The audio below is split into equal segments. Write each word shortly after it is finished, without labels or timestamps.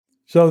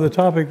So the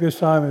topic this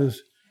time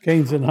is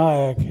Keynes and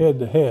Hayek head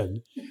to head.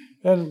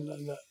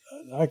 And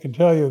I can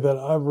tell you that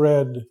I've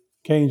read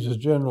Keynes'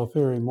 general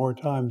theory more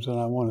times than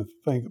I want to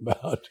think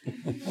about.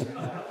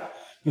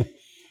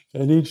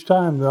 And each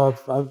time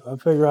I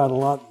figure out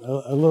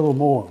a little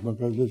more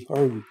because it's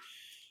hard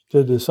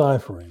to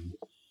decipher him.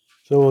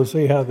 So we'll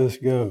see how this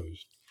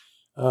goes.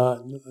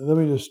 Let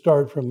me just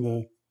start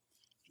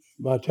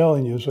by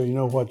telling you so you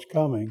know what's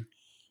coming,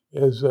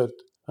 is that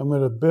I'm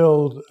going to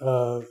build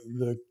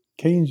the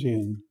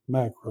Keynesian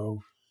macro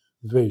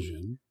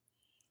vision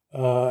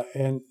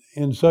and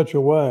in such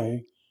a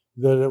way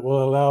that it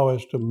will allow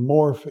us to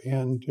morph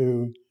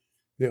into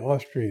the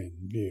Austrian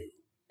view,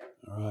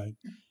 all right?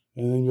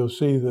 And then you'll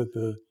see that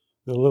the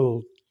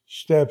little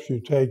steps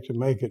you take to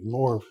make it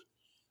morph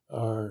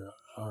are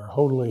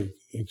wholly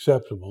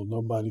acceptable.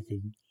 Nobody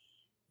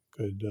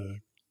could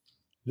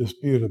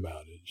dispute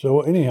about it.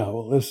 So anyhow,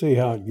 let's see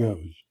how it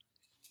goes.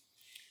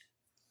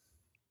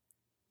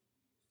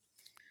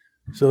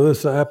 So this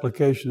is the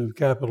application of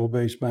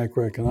capital-based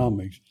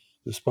macroeconomics,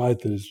 despite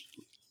that it's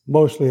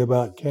mostly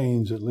about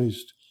Keynes, at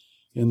least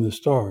in the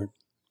start.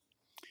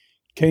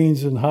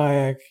 Keynes and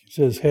Hayek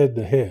says head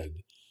to head.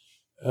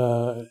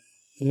 And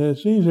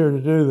it's easier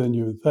to do than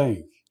you would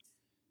think.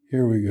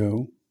 Here we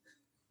go.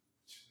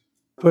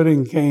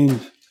 Putting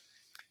Keynes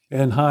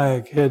and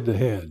Hayek head to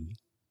head.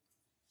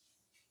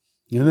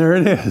 And there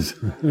it is.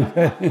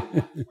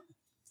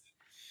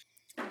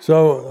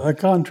 So I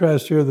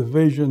contrast here the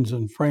visions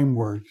and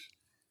frameworks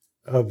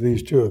of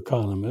these two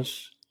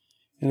economists.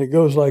 And it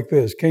goes like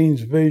this.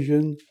 Keynes'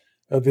 vision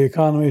of the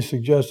economy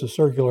suggests a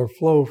circular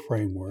flow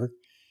framework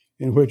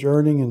in which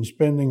earning and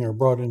spending are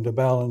brought into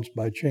balance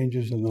by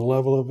changes in the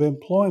level of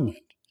employment.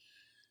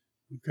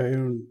 Okay,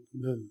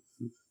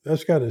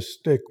 that's got to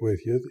stick with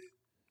you.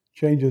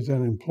 Changes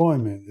in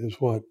employment is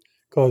what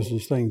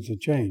causes things to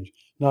change,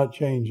 not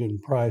change in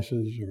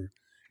prices or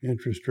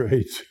interest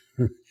rates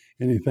or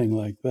anything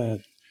like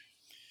that.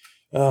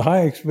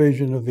 Hayek's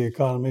vision of the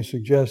economy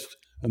suggests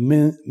a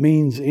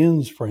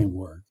means-ends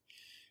framework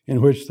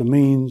in which the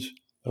means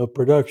of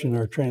production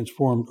are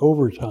transformed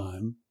over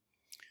time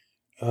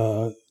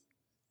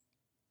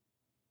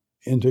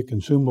into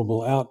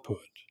consumable output.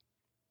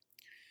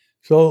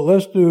 So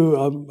let's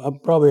I'll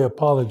probably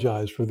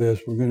apologize for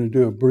this. We're going to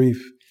do a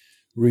brief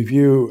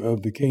review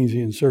of the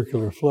Keynesian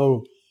circular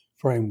flow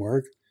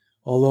framework,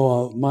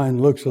 although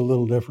mine looks a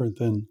little different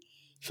than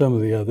some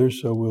of the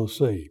others, so we'll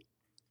see.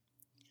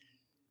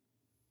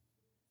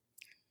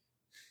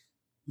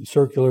 The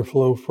circular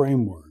flow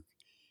framework.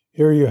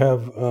 Here you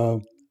have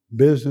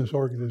business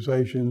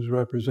organizations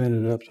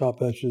represented up top.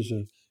 That's just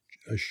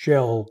a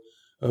shell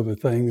of a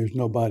thing. There's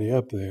nobody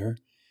up there.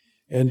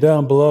 And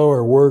down below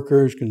are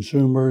workers,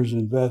 consumers,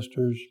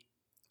 investors.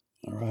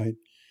 All right.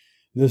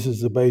 This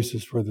is the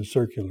basis for the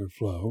circular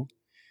flow.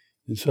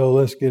 And so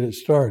let's get it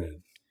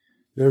started.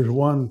 There's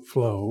one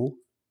flow,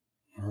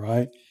 all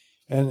right?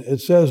 And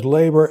it says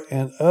labor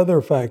and other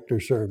factor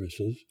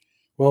services.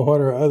 Well,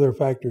 what are other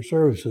factor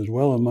services?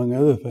 Well, among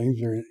other things,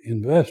 they're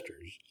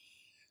investors.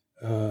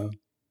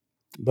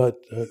 But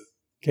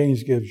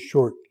Keynes gives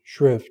short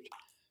shrift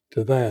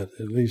to that,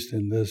 at least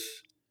in this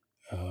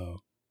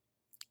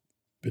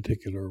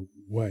particular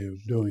way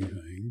of doing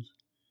things.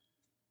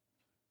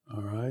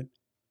 All right.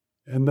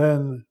 And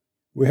then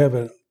we have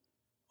an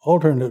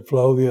alternate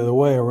flow the other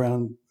way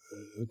around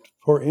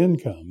for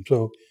income.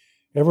 So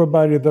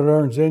everybody that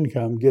earns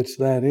income gets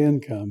that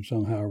income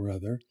somehow or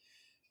other.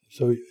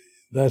 So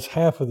that's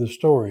half of the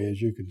story,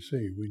 as you can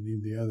see. We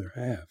need the other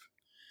half.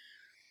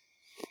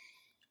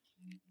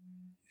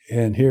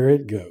 And here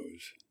it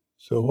goes.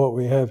 So what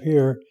we have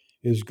here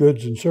is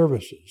goods and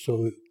services.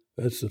 So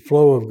that's the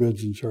flow of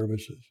goods and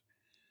services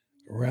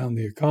around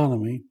the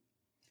economy.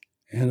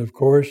 And of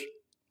course,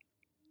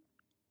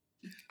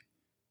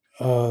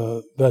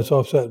 that's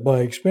offset by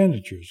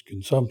expenditures,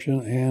 consumption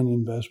and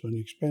investment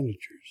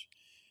expenditures.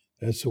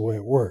 That's the way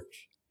it works.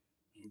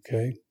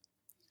 Okay?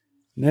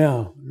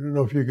 Now, I don't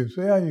know if you can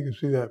see, you can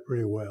see that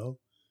pretty well.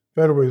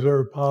 Federal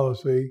Reserve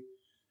policy,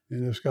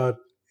 and it's got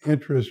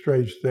interest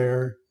rates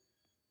there.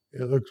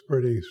 It looks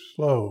pretty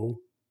slow.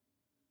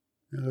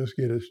 Now let's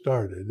get it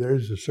started.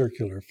 There's the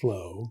circular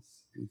flow.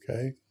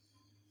 Okay?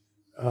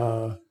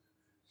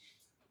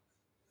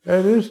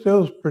 It is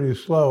still pretty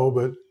slow,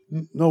 but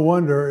no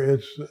wonder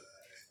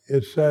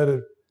it's set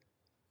at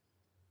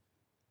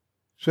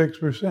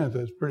 6%.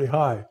 That's pretty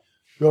high.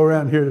 Go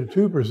around here to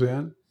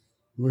 2%,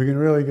 we can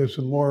really get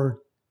some more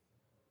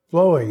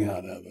flowing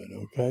out of it,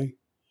 okay?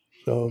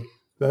 So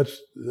that's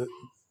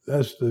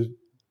the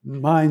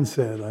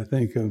mindset, I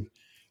think,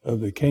 of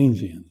the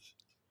Keynesians.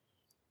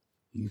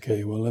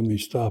 Okay, well, let me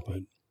stop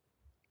it.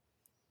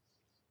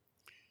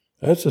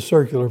 That's a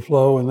circular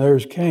flow, and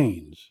there's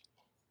Keynes.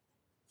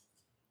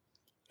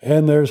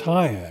 And there's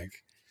Hayek.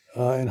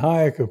 And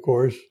Hayek, of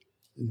course,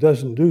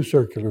 doesn't do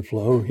circular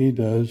flow. He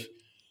does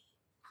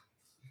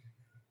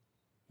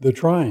the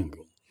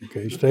triangle,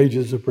 okay?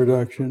 Stages of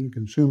production,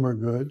 consumer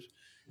goods.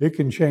 It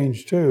can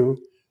change too,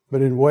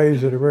 but in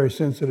ways that are very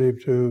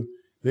sensitive to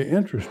the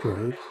interest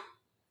rate.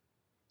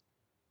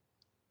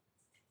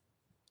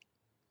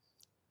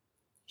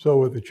 So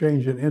with the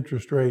change in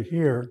interest rate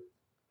here,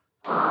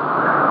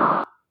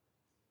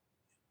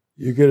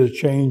 you get a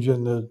change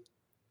in the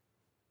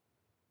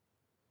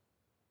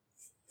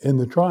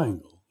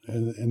triangle.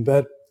 And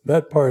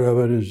that part of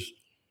it is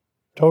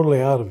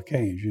totally out of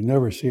Keynes. You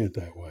never see it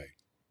that way.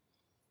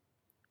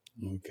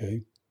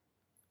 Okay.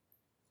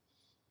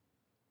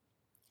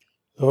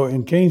 So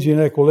in Keynesian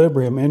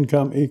equilibrium,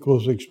 income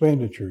equals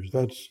expenditures.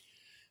 That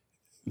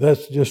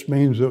just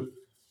means that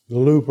the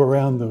loop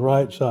around the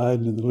right side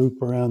and the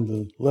loop around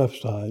the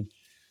left side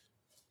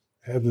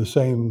have the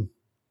same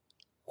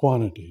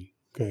quantity,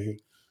 okay,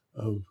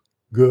 of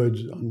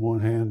goods on one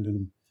hand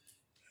and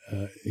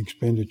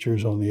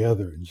expenditures on the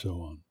other, and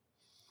so on.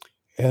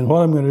 And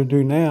what I'm going to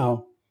do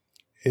now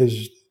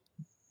is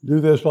do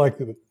this like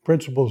the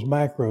Principles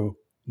Macro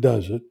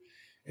does it,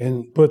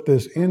 and put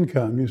this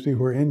income, you see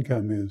where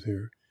income is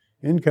here.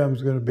 Income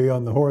is going to be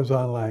on the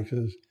horizontal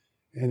axis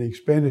and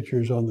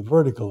expenditures on the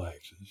vertical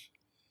axis.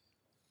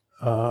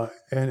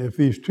 And if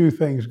these two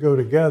things go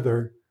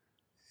together,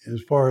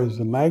 as far as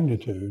the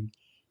magnitude,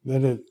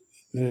 then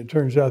it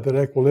turns out that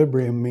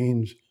equilibrium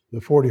means the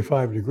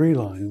 45-degree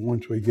line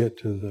once we get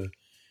to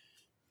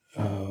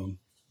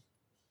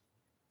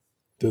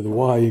the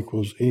y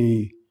equals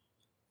e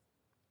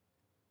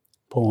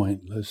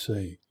point. Let's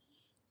see,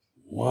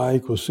 y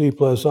equals c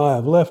plus I.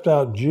 I've left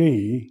out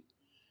g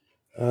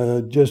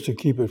just to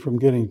keep it from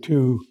getting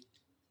too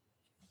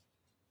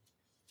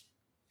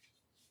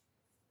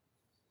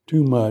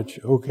much.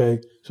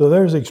 Okay, so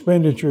there's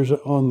expenditures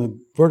on the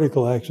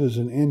vertical axis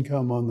and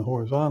income on the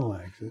horizontal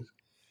axis.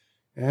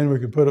 And we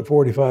could put a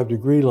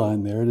 45-degree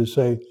line there to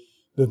say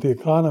that the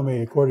economy,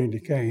 according to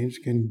Keynes,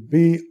 can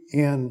be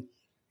in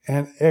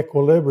an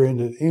equilibrium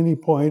at any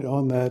point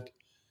on that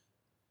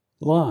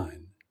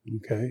line,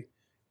 okay?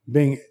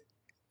 Being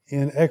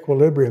in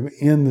equilibrium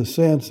in the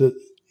sense that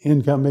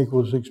income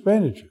equals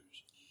expenditures.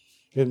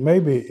 It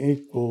may be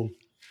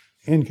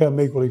income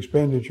equal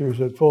expenditures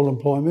at full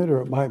employment,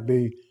 or it might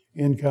be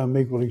income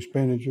equal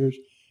expenditures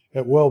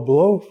at well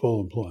below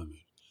full employment,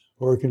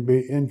 or it can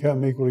be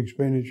income equal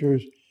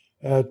expenditures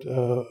at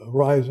a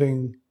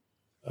rising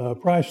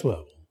price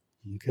level,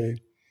 okay?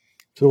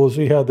 So we'll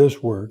see how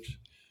this works.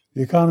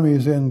 The economy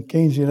is in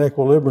Keynesian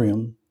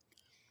equilibrium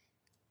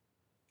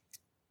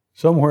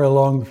somewhere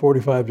along the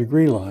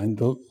 45-degree line,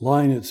 the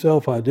line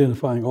itself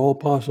identifying all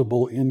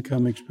possible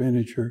income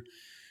expenditure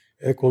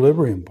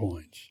equilibrium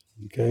points,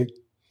 okay?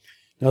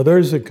 Now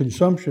there's a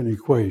consumption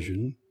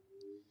equation,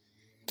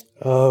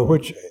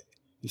 which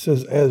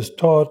says, as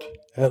taught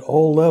at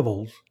all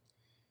levels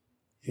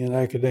in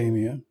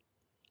academia,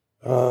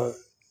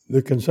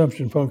 the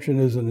consumption function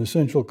is an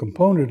essential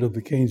component of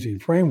the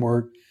Keynesian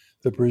framework.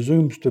 The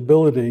presumed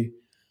stability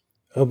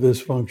of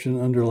this function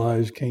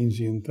underlies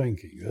Keynesian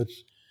thinking.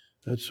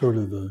 That's sort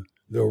of the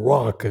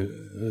rock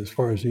as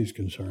far as he's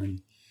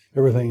concerned.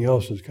 Everything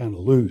else is kind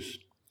of loose.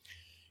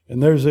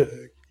 And there's a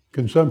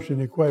consumption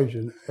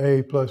equation,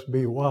 A plus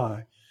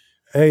BY.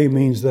 A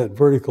means that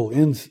vertical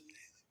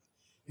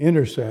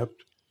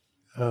intercept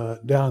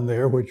down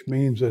there, which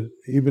means that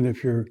even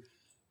if you're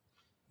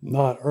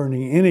not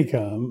earning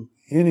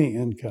any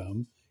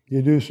income,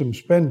 you do some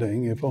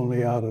spending, if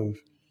only out of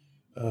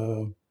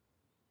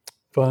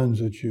funds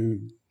that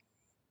you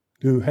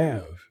do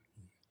have.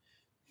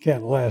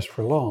 Can't last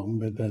for long,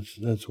 but that's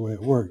the way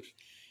it works.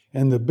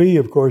 And the B,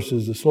 of course,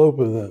 is the slope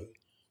of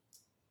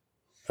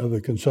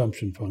the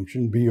consumption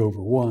function, B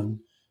over 1,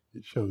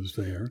 it shows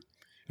there.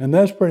 And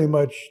that's pretty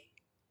much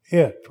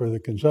it for the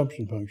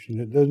consumption function.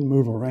 It doesn't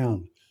move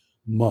around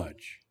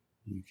much,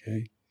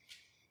 okay?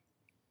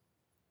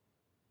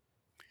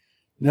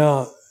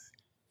 Now,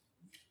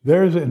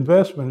 there's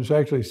investment. It's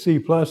actually C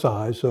plus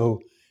I,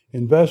 so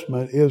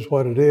investment is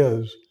what it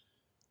is,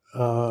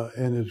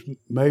 and it's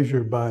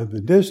measured by the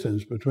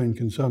distance between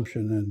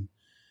consumption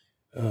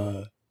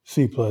and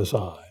C plus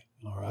I,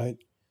 all right?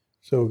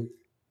 So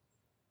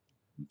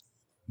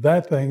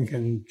that thing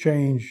can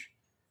change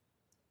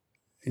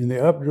in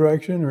the up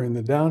direction or in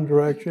the down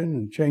direction,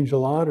 and change a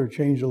lot or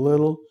change a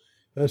little.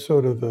 That's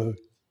sort of the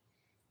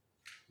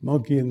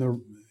monkey in the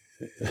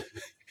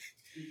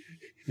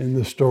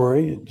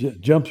story.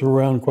 It jumps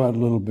around quite a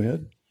little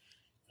bit,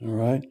 all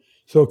right?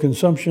 So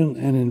consumption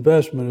and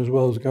investment, as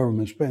well as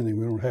government spending,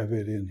 we don't have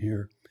it in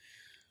here,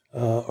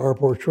 are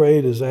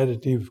portrayed as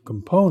additive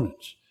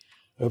components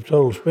of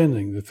total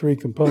spending. The three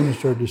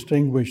components are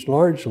distinguished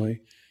largely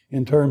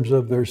in terms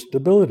of their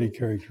stability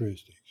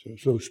characteristics.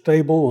 So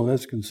stable, well,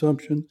 that's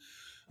consumption.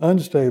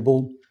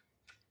 Unstable,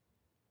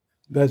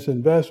 that's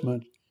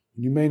investment.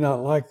 You may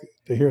not like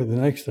to hear the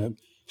next step.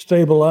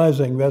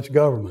 Stabilizing, that's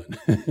government.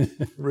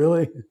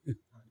 Really?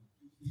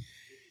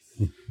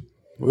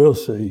 We'll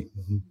see.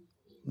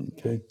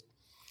 Okay.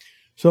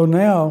 So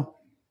now,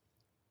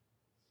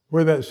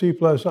 where that C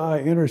plus I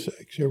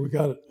intersects, here we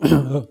got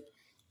a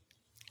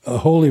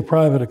wholly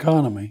private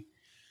economy.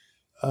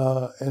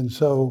 And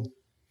so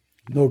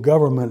no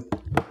government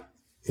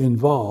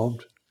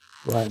involved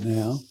right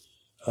now.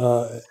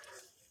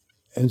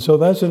 And so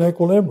that's an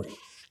equilibrium.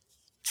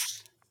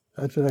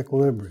 That's an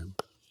equilibrium.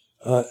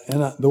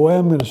 The way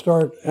I'm going to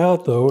start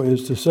out, though,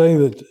 is to say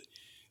that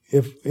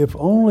if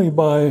only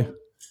by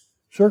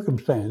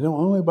circumstance,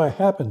 only by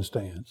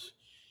happenstance,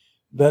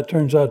 that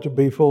turns out to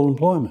be full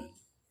employment.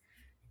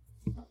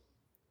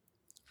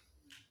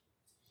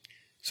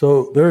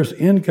 So there's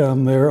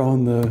income there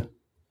on the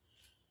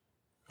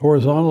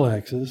horizontal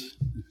axis.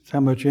 It's how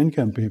much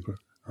income people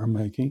are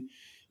making.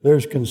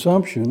 There's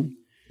consumption,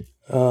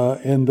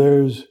 and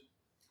there's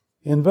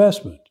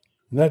investment.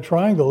 And that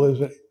triangle is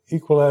an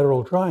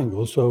equilateral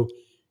triangle. So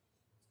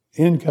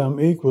income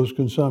equals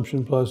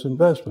consumption plus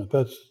investment.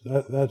 That's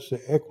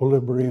the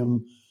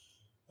equilibrium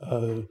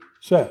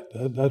set.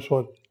 That's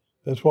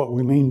what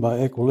we mean by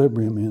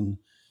equilibrium in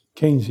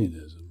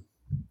Keynesianism.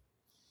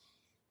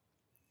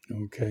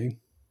 Okay.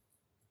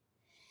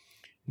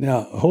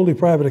 Now, a wholly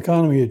private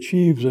economy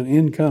achieves an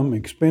income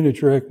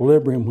expenditure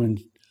equilibrium when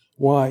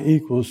Y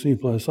equals C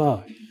plus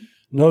I.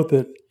 Note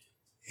that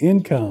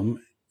income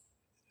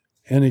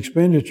and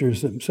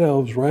expenditures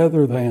themselves,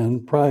 rather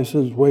than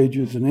prices,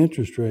 wages, and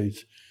interest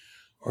rates,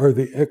 are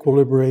the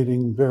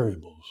equilibrating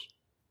variables.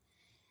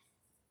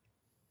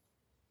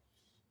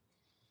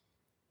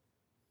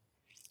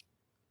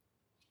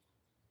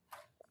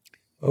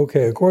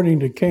 Okay, according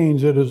to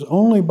Keynes, it is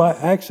only by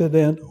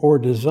accident or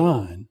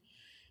design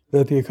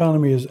that the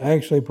economy is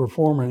actually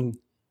performing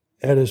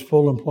at its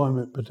full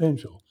employment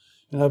potential.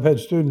 And I've had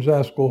students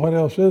ask, well, what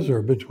else is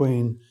there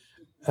between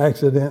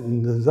accident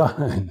and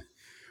design?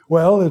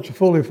 Well, it's a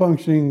fully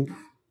functioning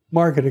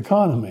market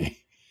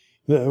economy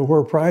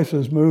where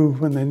prices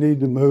move when they need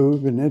to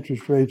move and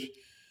interest rates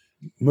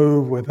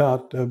move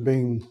without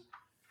being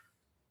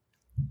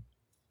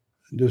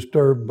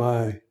disturbed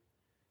by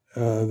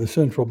the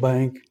central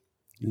bank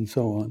and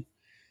so on.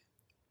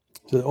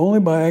 So only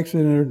by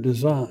accident or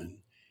design.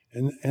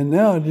 And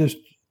now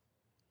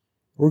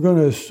we're going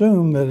to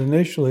assume that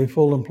initially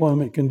full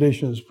employment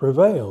conditions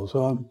prevail.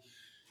 So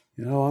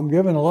I'm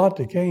giving a lot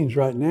to Keynes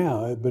right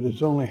now, but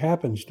it's only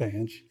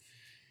happenstance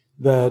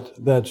that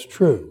that's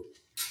true.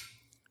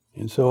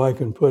 And so I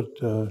can put,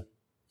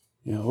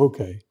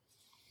 okay.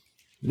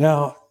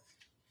 Now,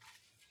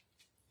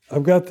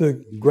 I've got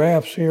the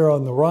graphs here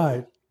on the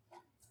right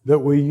that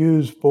we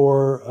use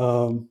for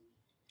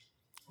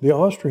the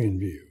Austrian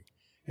view.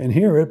 And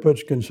here it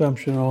puts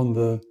consumption on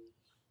the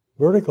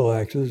vertical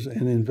axis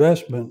and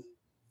investment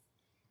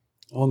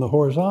on the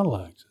horizontal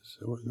axis.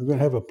 So we're going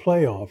to have a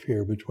playoff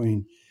here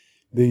between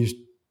these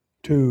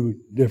two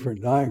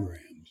different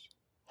diagrams.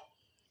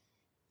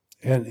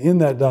 And in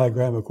that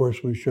diagram, of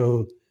course, we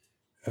show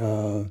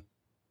the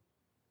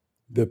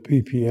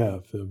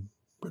PPF, the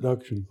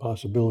production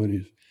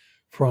possibilities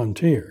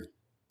frontier,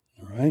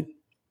 all right?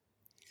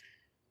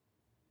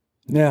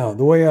 Now,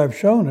 the way I've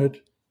shown it,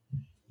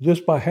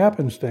 just by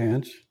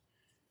happenstance,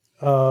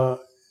 the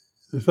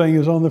thing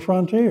is on the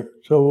frontier.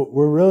 So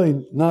we're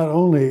really not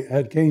only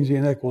at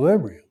Keynesian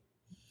equilibrium,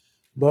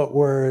 but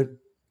we're at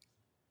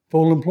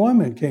full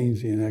employment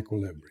Keynesian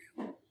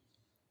equilibrium.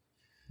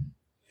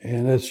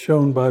 And that's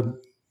shown by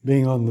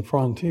being on the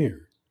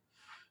frontier.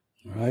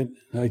 All right?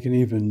 I can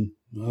even,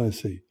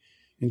 let's see.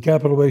 In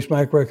capital-based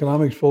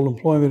macroeconomics, full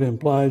employment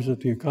implies that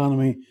the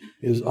economy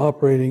is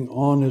operating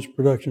on its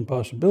production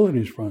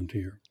possibilities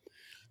frontier.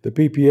 The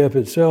PPF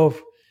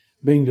itself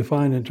being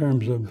defined in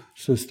terms of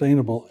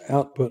sustainable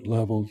output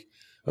levels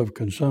of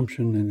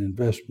consumption and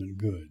investment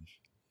goods.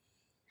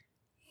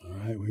 All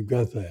right, we've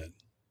got that.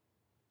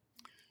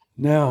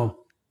 Now,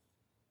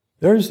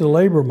 there's the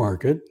labor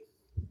market,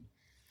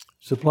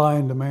 supply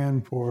and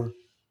demand for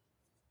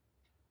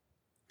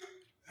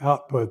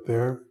output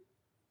there,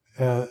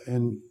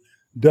 and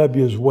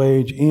W's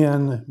wage,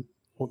 N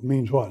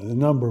means what? The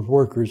number of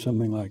workers,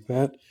 something like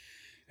that.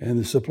 And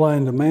the supply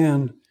and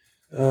demand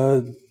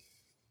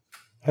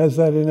has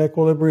that in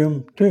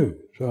equilibrium too.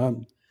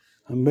 So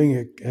I'm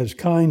being as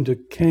kind to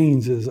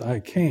Keynes as I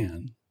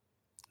can,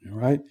 all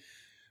right?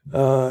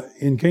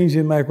 In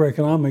Keynesian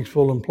macroeconomics,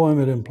 full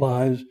employment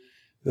implies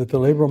that the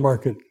labor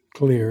market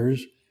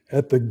clears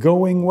at the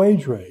going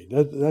wage rate.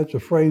 That's a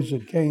phrase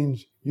that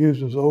Keynes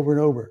uses over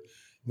and over.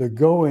 The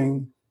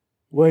going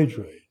wage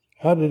rate.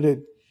 How did it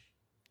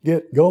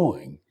get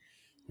going?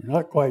 We're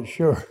not quite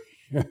sure.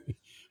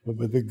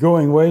 But the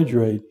going wage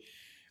rate,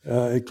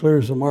 it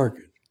clears the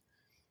market.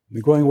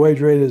 The going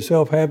wage rate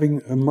itself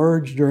having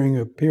emerged during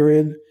a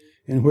period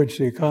in which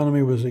the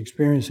economy was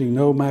experiencing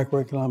no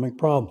macroeconomic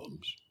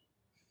problems.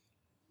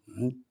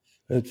 Right?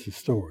 That's the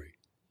story.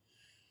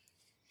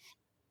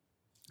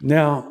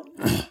 Now,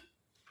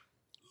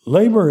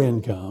 labor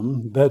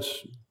income,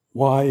 that's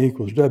Y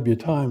equals W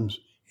times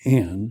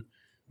N.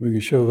 We can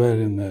show that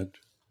in that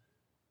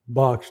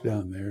box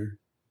down there,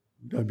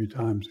 W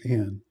times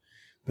N.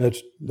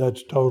 That's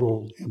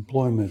total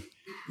employment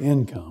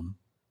income.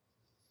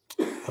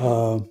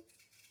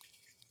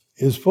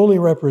 Is fully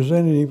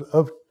representative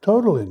of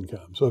total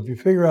income. So if you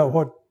figure out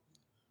what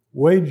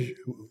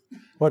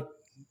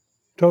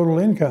total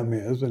income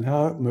is and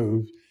how it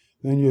moves,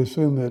 then you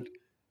assume that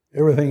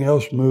everything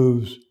else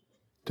moves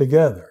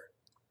together.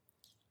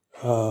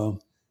 So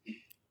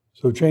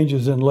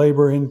changes in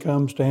labor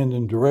income stand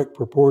in direct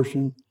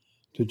proportion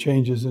to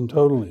changes in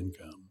total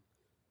income.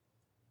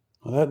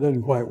 Well, that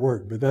doesn't quite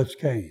work, but that's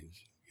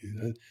Keynes.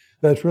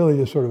 That's really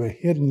just sort of a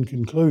hidden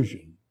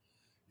conclusion.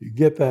 You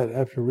get that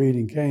after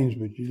reading Keynes,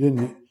 but you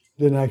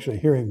didn't actually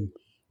hear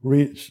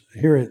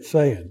it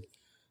saying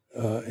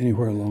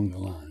anywhere along the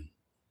line.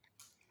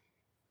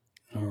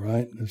 All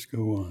right, let's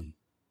go on.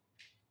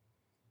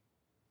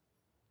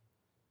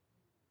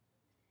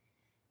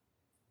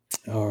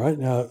 All right,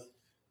 now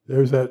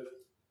there's that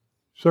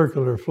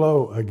circular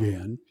flow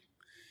again.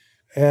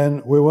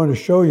 And we want to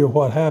show you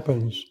what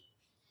happens.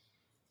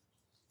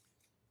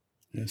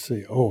 Let's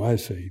see. Oh, I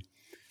see.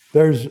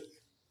 There's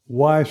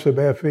Y sub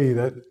Fe.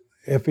 That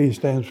Fe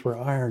stands for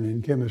iron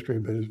in chemistry,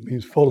 but it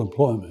means full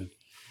employment.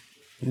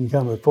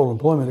 Income at full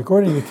employment.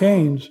 According to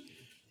Keynes,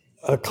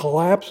 a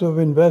collapse of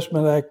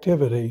investment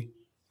activity,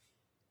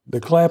 the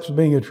collapse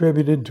being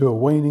attributed to a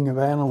waning of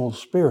animal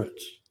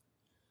spirits,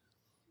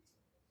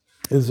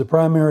 is the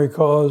primary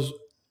cause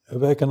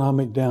of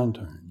economic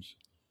downturns.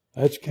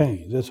 That's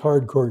Keynes. That's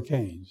hardcore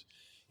Keynes.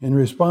 In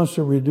response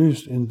to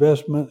reduced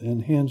investment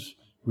and hence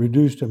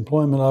reduced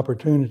employment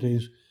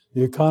opportunities,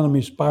 the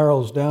economy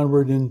spirals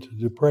downward into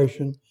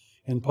depression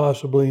and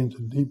possibly into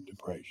deep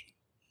depression.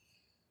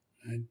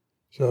 Right?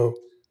 So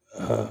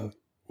we'll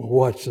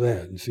watch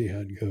that and see how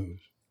it goes.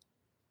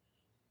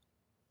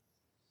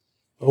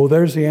 Oh,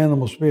 there's the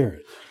animal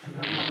spirits.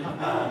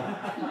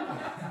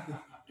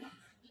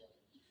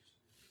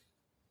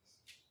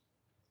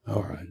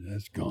 All right,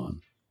 that's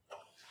gone.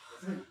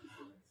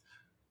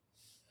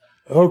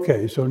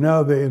 Okay, so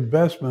now the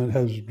investment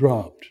has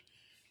dropped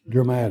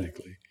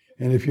dramatically.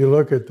 And if you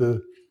look at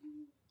the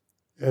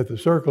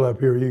circle up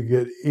here, you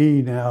get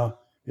E now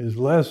is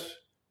less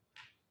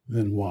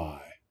than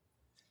Y,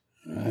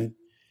 right?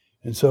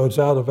 And so it's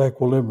out of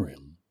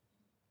equilibrium.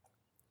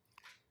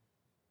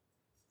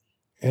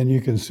 And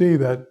you can see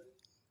that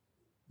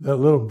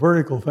little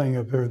vertical thing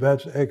up there,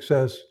 that's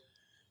excess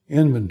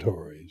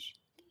inventories.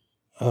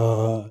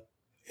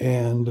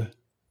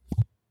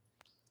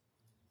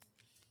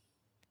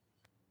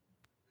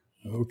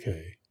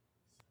 Okay.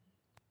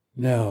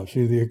 Now,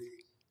 see,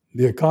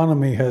 the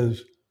economy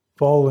has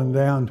fallen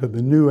down to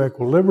the new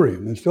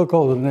equilibrium. They still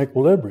call it an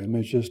equilibrium.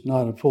 It's just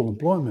not a full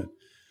employment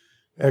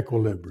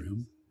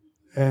equilibrium.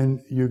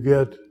 And you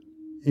get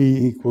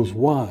E equals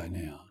Y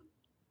now.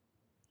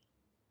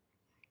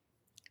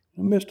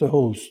 I missed a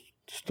whole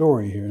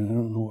story here, and I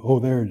don't know. Oh,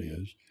 there it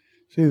is.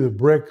 See the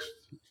bricks,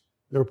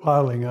 they're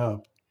piling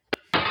up.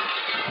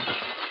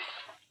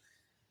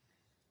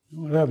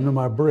 What happened to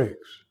my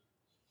bricks?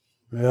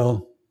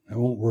 Well, I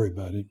won't worry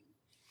about it.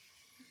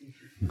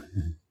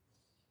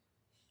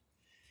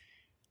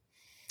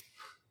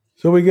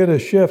 So we get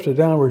a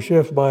downward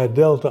shift by a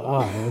delta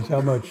I. That's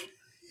how much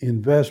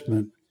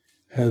investment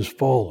has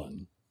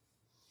fallen.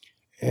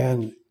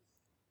 And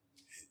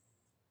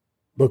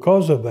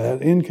because of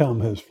that,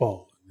 income has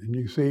fallen. And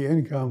you see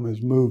income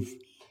has moved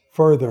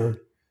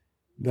further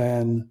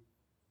than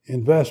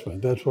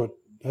investment. That's what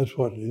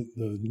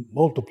the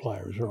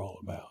multipliers are all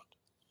about.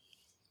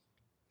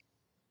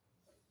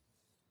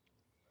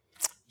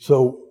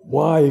 So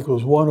Y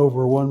equals 1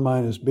 over 1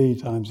 minus B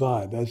times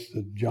I. That's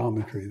the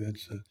geometry.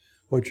 That's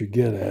what you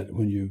get at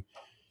when you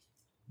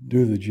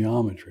do the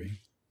geometry.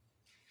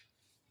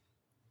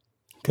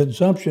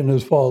 Consumption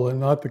has fallen,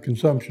 not the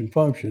consumption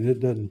function. It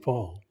doesn't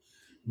fall.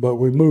 But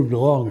we moved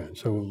along it,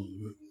 so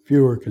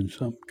fewer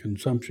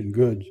consumption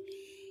goods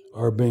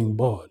are being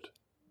bought.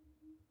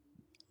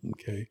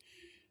 Okay.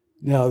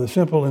 Now, the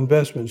simple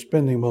investment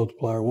spending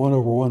multiplier, 1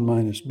 over 1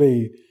 minus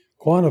B,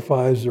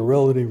 quantifies the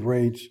relative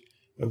rates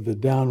of the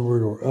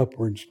downward or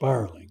upward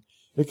spiraling.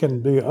 It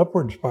can be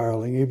upward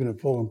spiraling even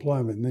at full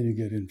employment, and then you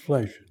get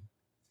inflation.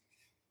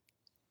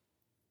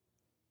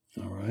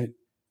 All right.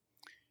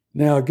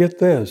 Now, get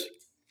this.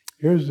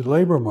 Here's the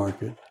labor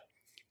market,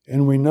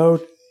 and we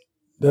note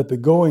that the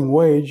going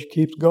wage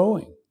keeps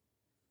going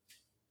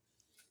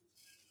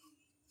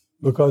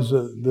because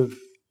the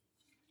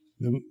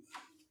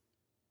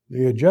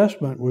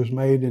adjustment was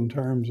made in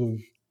terms of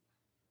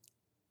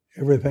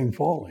everything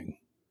falling.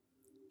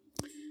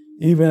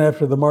 Even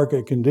after the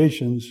market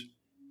conditions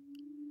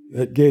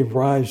that gave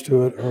rise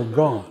to it are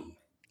gone.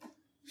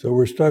 So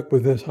we're stuck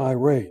with this high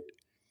rate.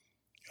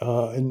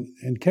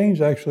 And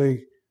Keynes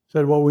actually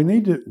said, well, we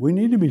need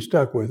to be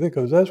stuck with it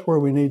because that's where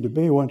we need to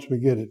be once we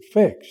get it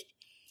fixed.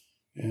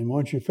 And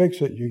once you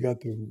fix it, you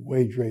got the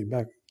wage rate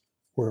back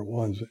where it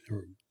was,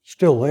 or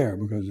still there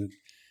because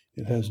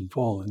it hasn't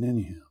fallen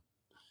anyhow.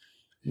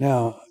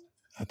 Now,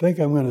 I think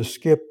I'm going to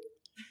skip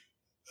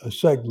a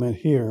segment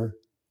here,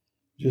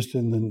 just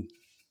in the, let's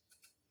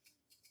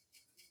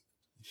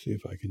see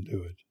if I can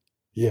do it.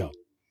 Yeah.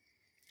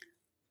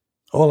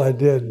 All I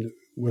did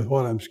with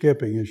what I'm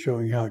skipping is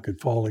showing how it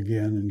could fall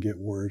again and get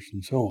worse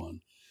and so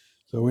on.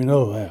 So we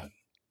know that.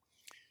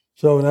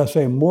 So when I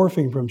say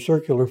morphing from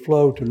circular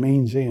flow to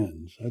means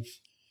ends,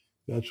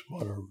 that's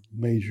what our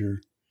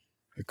major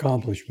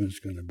accomplishment is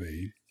going to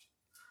be.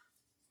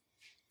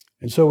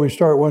 And so we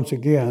start once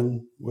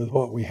again with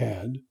what we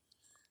had,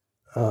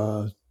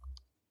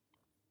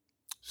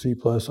 C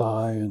plus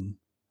I and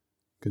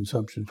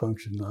consumption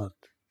function not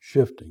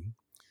shifting.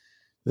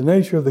 The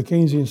nature of the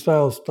Keynesian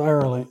style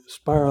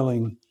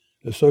spiraling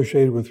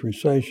associated with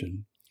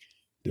recession,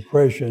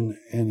 depression,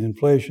 and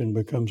inflation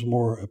becomes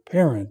more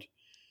apparent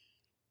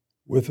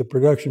with the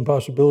production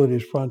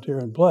possibilities frontier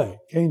in play.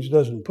 Keynes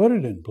doesn't put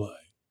it in play,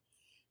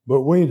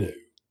 but we do.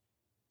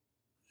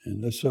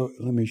 And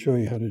let me show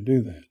you how to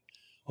do that.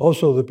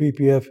 Also, the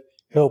PPF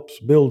helps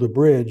build a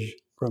bridge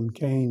from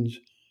Keynes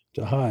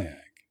to Hayek.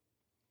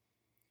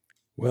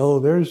 Well,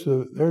 there's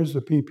the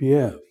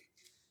PPF.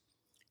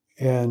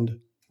 And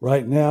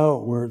right now,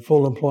 we're at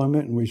full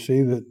employment, and we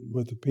see that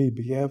with the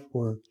PPF,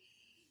 we're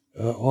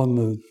on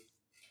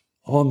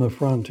the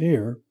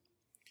frontier.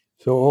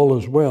 So all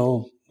is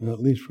well, at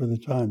least for the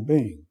time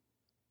being.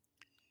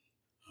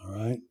 All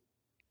right?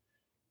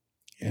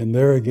 And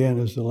there again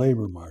is the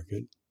labor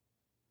market.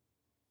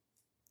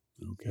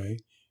 Okay?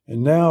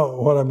 And now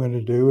what I'm going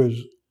to do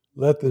is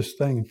let this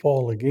thing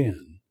fall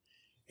again.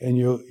 And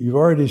you've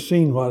already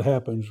seen what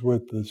happens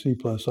with the C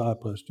plus I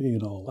plus T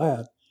and all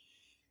that.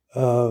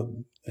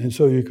 And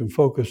so you can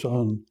focus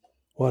on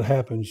what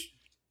happens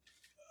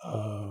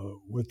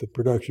with the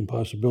production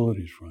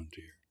possibilities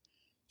frontier.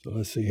 So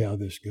let's see how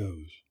this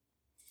goes.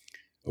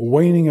 A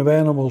waning of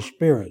animal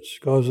spirits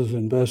causes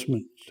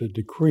investment to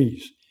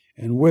decrease,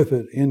 and with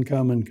it,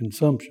 income and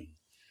consumption.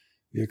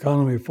 The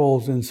economy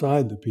falls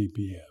inside the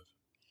PPF.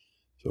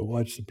 So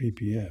watch the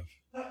PPF.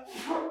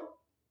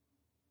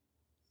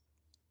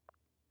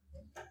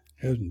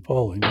 Hasn't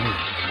fallen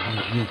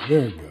yet.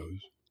 There it goes.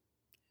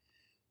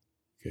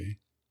 Okay.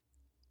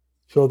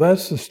 So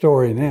that's the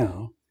story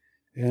now.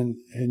 And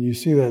you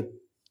see that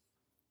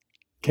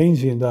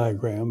Keynesian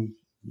diagram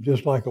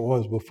just like it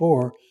was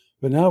before,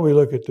 but now we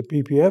look at the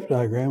PPF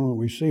diagram and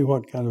we see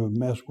what kind of a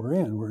mess we're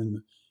in. We're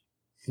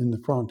in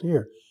the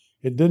frontier.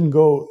 It didn't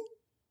go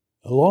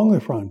along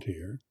the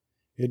frontier.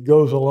 It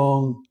goes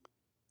along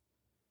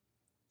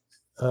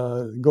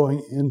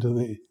going into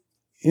the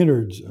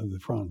innards of the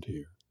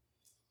frontier.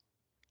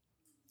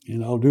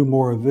 And I'll do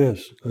more of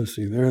this. Let's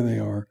see, there they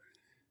are.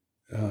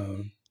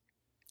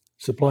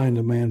 Supply and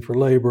demand for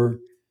labor,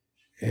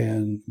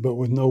 but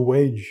with no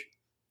wage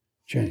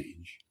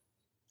change.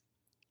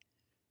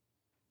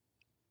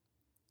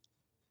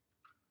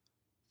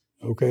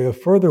 Okay, a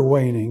further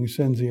waning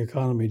sends the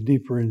economy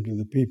deeper into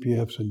the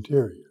PPF's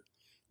interior.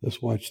 Let's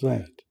watch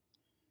that.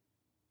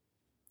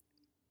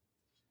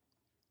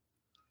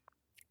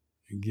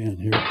 Again,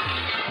 here it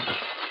is.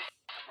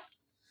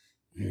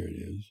 There it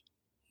is.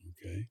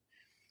 Okay.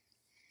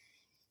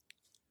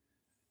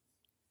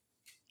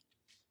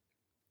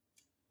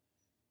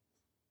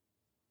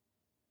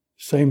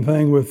 Same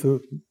thing with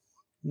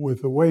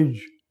the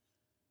wage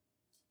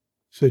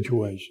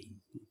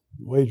situation.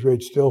 The wage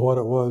rate's still what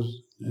it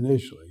was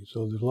initially,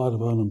 so there's a lot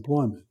of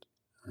unemployment.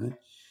 Right?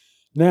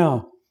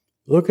 Now,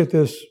 look at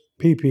this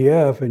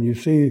PPF and you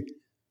see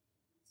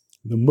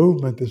the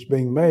movement that's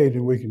being made,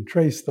 and we can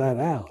trace that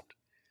out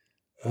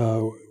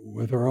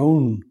with our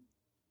own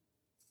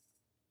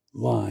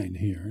line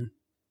here.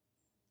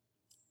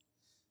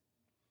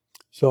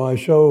 So I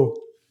show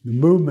the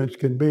movements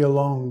can be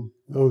along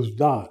those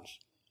dots.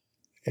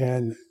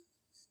 And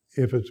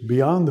if it's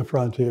beyond the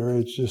frontier,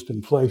 it's just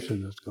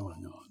inflation that's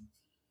going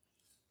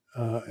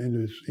on.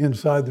 And it's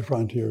inside the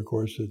frontier, of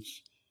course,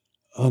 it's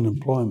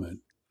unemployment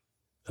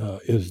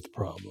is the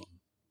problem.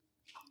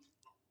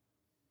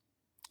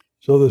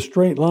 So the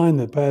straight line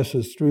that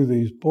passes through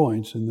these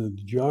points, and the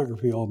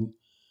geography all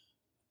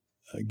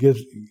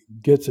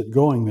gets it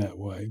going that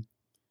way,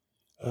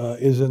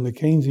 is in the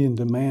Keynesian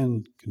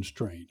demand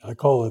constraint. I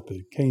call it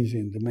the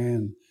Keynesian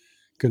demand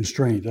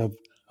constraint.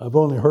 I've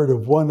only heard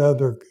of one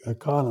other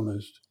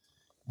economist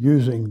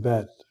using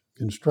that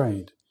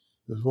constraint.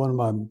 Because one of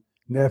my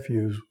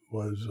nephews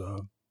was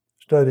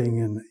studying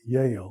in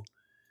Yale,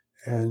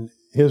 and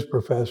his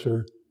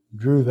professor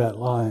drew that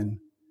line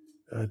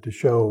to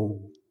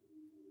show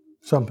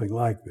something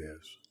like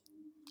this.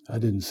 I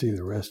didn't see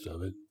the rest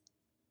of it.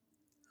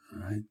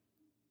 All right.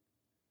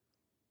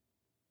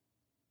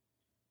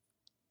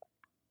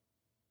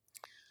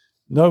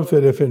 Note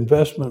that if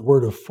investment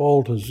were to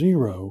fall to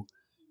zero,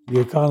 the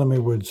economy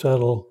would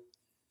settle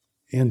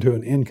into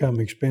an income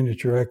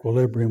expenditure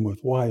equilibrium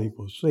with Y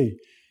equals C.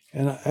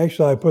 And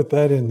actually, I put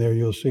that in there.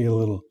 You'll see a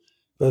little.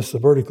 Thus, the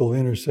vertical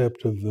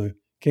intercept of the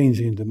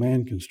Keynesian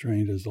demand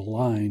constraint is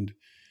aligned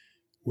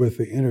with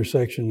the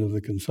intersection of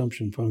the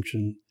consumption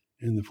function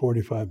in the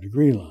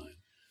 45-degree line.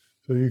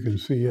 So you can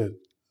see it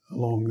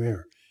along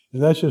there.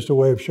 And that's just a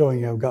way of showing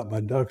you I've got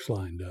my ducks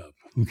lined up.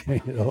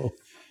 Okay,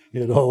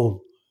 it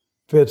all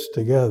fits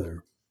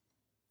together.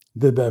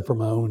 Did that for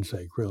my own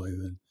sake, really,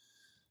 than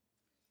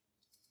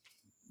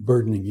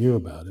burdening you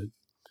about it.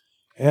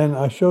 And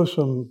I show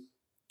some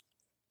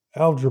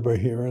algebra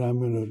here, and I'm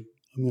going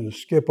to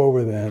skip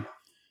over that,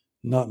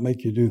 not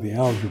make you do the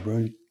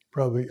algebra.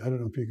 Probably, I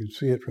don't know if you can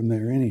see it from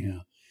there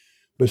anyhow.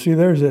 But see,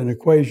 there's an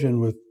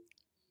equation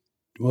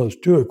it's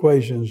two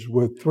equations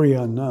with three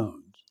unknowns.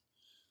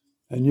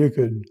 And you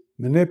could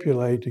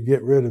manipulate to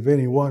get rid of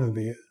any one of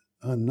the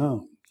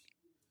unknowns.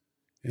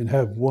 and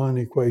have one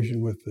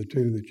equation with the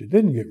two that you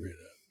didn't get rid of.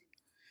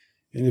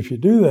 And if you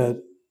do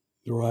that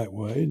the right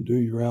way, do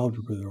your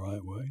algebra the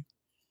right way,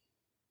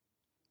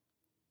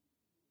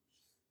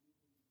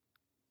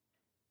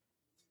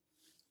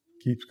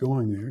 keeps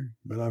going there,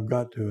 but I've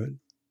got to it.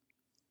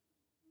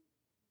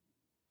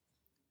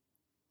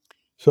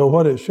 So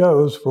what it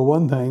shows, for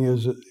one thing,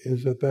 is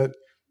that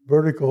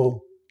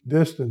vertical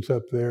distance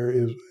up there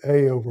is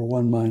a over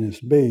 1 minus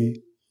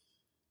b,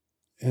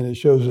 and it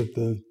shows that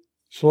the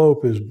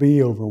slope is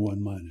b over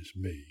 1 minus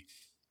b.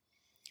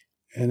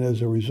 And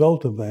as a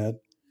result of that,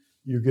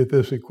 you get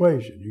this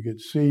equation. You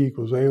get c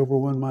equals a over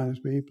 1 minus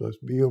b plus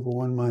b over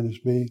 1 minus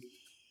b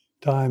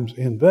times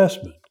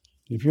investment.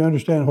 If you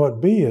understand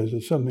what b is,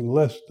 it's something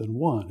less than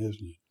 1,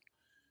 isn't it?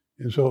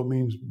 And so it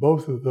means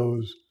both of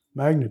those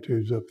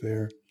magnitudes up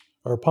there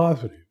are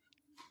positive,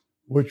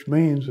 which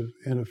means,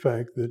 in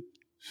effect, that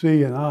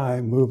C and I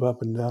move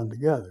up and down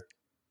together.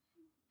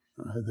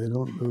 Right? They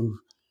don't move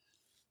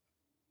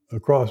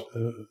across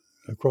the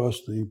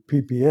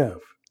PPF.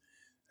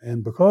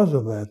 And because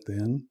of that,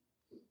 then,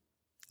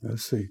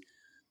 let's see.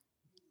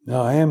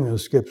 Now, I am going to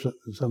skip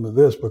some of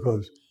this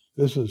because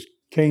this is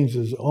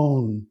Keynes's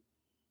own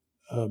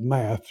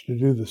math to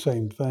do the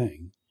same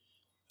thing.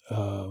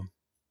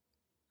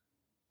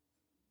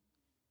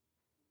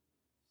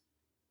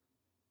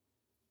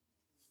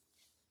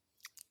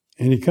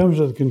 And he comes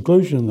to the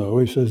conclusion, though,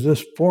 he says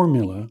this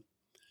formula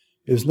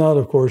is not,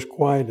 of course,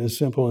 quite as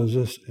simple as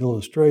this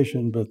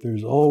illustration, but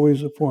there's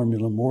always a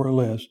formula, more or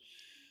less,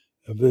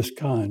 of this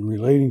kind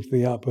relating to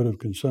the output of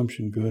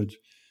consumption goods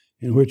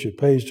in which it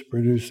pays to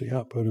produce the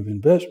output of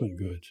investment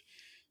goods.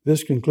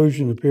 This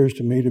conclusion appears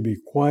to me to be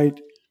quite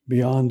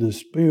beyond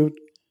dispute,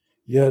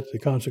 yet the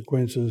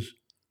consequences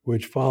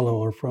which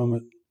follow are from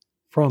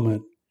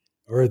it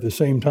are at the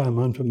same time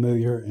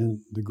unfamiliar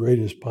and the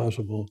greatest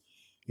possible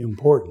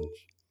importance.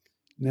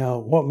 Now,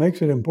 what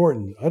makes it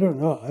important? I don't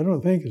know. I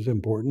don't think it's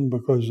important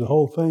because the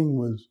whole thing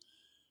was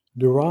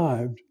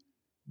derived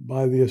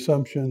by the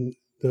assumption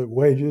that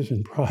wages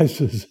and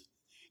prices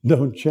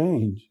don't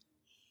change,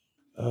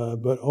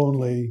 but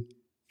only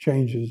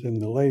changes in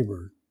the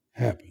labor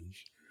happens.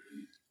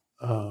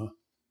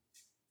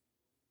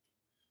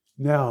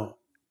 Now,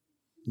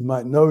 you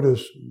might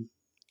notice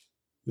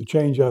the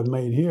change I've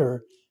made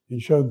here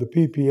and showed the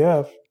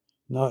PPF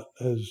not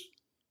as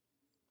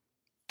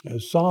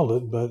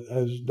solid, but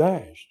as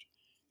dashed.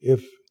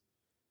 If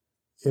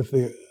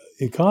the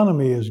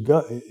economy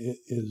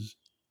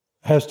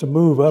has to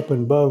move up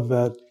and down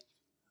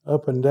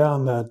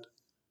that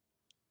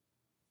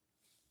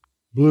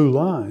blue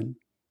line,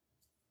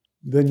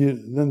 then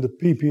the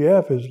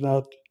PPF is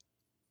not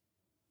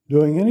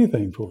doing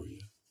anything for you.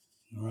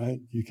 All right,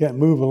 you can't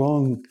move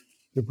along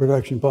the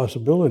production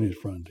possibilities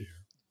frontier.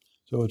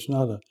 So it's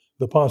not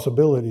the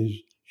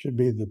possibilities should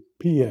be the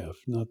PF,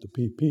 not the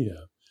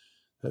PPF.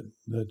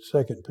 That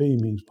second P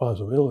means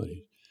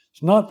possibility.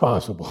 It's not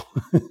possible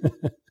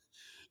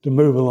to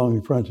move along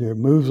the frontier. It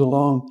moves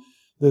along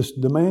this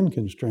demand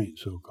constraint,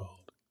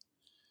 so-called.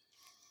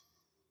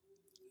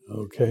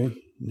 Okay,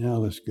 now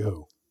let's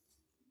go.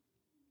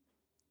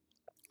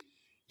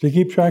 To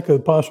keep track of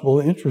the possible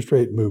interest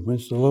rate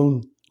movements, the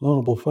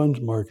loanable funds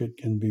market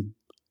can be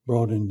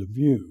brought into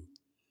view.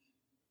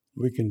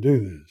 We can do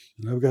this.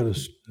 And I've got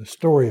a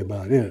story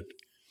about it.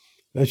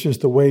 That's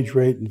just the wage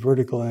rate and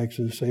vertical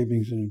axis,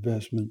 savings and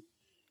investment.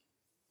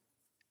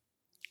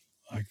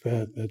 Like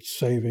that, that's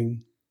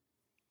saving.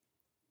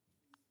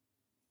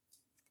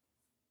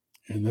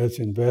 And that's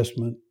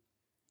investment.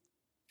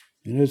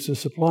 And it's a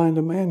supply and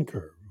demand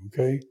curve,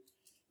 okay?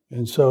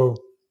 And so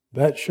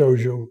that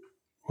shows you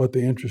what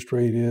the interest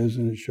rate is,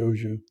 and it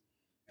shows you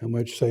how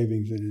much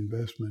savings and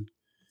investment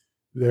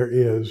there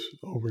is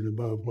over and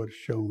above what's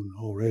shown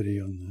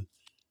already on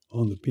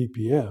the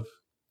PPF.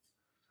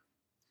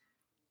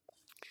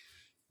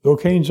 Though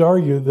Keynes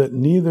argued that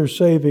neither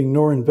saving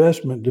nor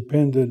investment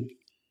depended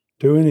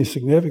to any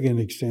significant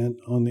extent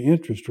on the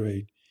interest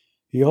rate,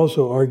 he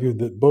also argued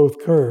that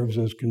both curves,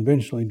 as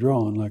conventionally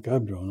drawn, like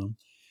I've drawn them,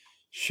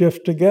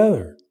 shift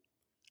together,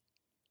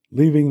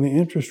 leaving the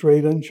interest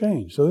rate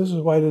unchanged. So this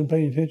is why I didn't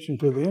pay attention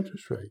to the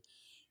interest rate.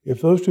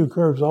 If those two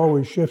curves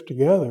always shift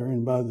together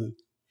and by the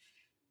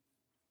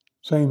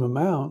same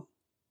amount,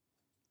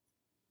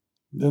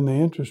 then the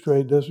interest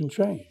rate doesn't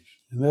change.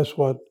 And that's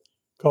what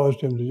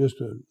caused him to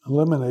just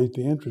eliminate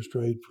the interest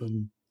rate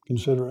from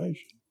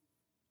consideration.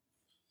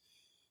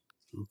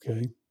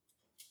 Okay.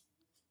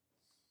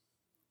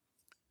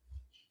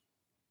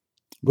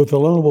 With the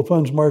loanable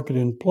funds market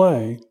in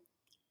play,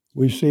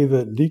 we see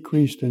that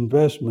decreased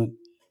investment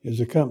is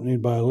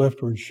accompanied by a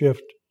leftward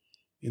shift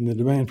in the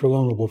demand for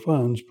loanable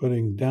funds,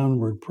 putting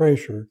downward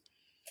pressure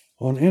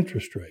on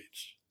interest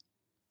rates.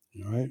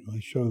 All right,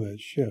 let's show that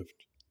shift.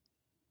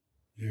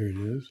 There it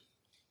is.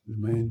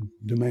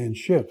 Demand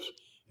shifts.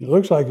 It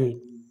looks like it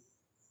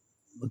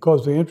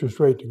caused the interest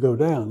rate to go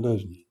down,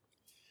 doesn't it?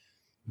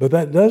 But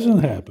that doesn't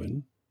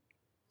happen,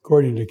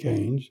 according to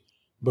Keynes,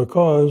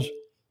 because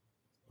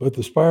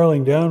the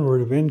spiraling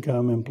downward of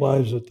income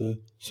implies that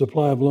the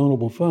supply of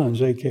loanable funds,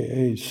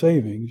 aka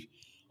savings,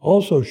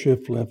 also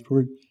shift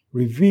leftward,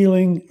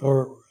 relieving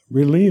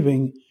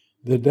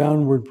the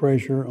downward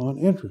pressure on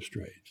interest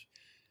rates.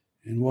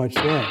 And watch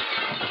that.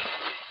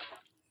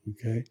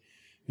 Okay?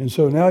 And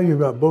so now you've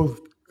got both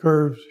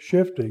curves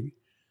shifting,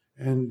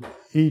 and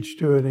each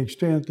to an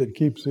extent that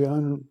keeps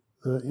the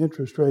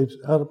interest rates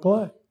out of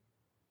play.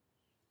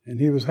 And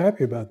he was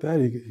happy about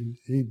that.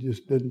 He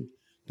just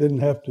didn't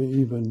have to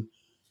even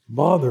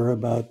bother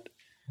about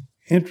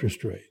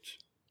interest rates.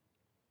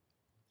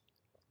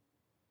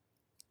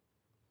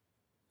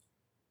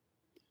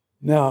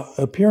 Now,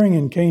 appearing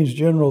in Keynes'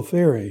 general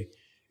theory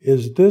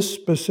is this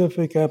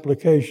specific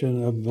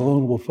application of the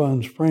loanable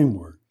funds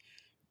framework.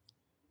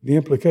 The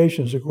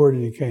implications,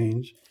 according to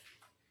Keynes,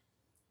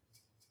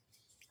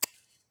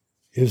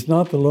 is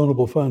not the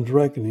loanable funds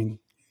reckoning,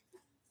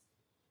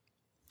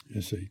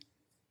 is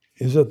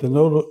that the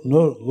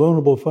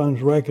loanable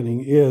funds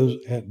reckoning is,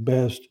 at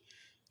best,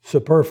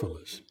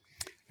 superfluous.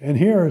 And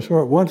here,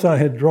 once I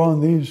had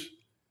drawn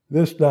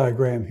this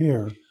diagram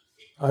here,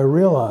 I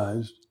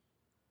realized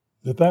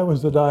that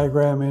was the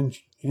diagram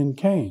in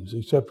Keynes,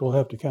 except we'll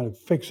have to kind of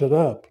fix it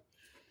up.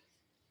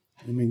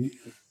 I mean,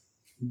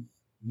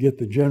 get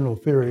the general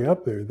theory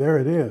up there. There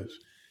it is.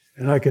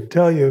 And I could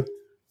tell you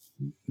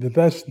that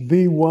that's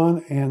the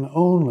one and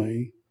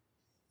only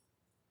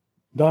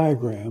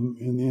diagram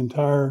in the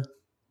entire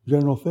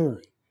general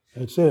theory.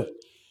 That's it.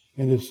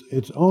 And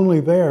it's only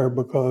there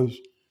because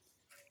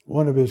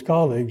one of his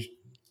colleagues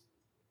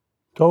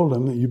told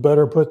him that you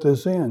better put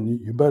this in.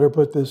 You better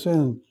put this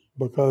in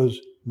because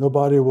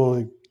nobody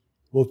will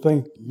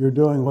think you're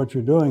doing what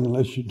you're doing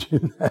unless you do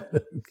that.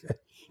 Okay?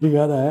 You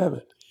got to have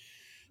it.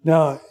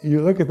 Now,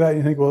 you look at that and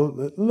you think, well,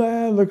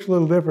 that looks a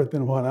little different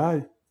than what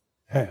I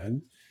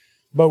had.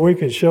 But we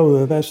could show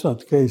that that's not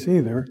the case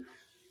either.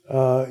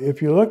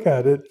 If you look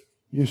at it,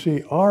 you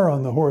see R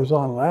on the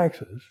horizontal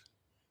axis,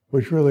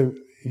 which really,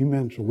 he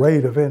meant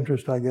rate of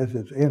interest, I guess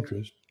it's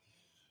interest.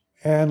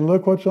 And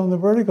look what's on the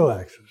vertical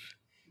axis.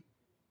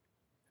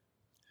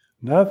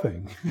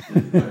 Nothing.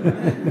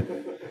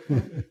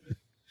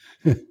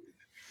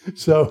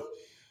 So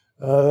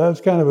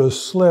that's kind of a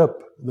slip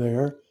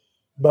there.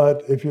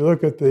 But if you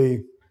look at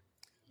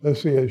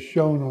let's see, as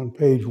shown on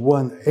page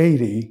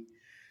 180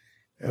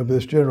 of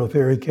this general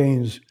theory,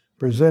 Keynes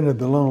presented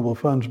the loanable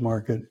funds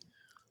market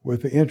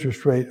with the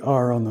interest rate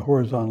R on the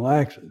horizontal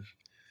axis.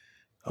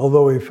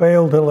 Although he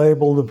failed to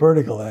label the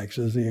vertical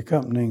axis, the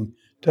accompanying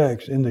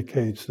text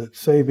indicates that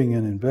saving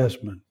and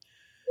investment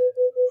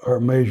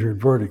are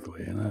measured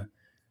vertically. And I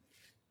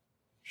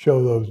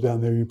show those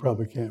down there. You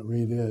probably can't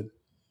read it.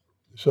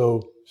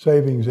 So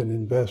savings and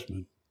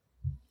investment.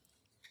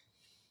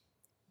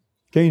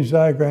 Keynes'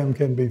 diagram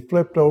can be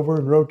flipped over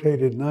and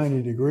rotated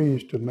 90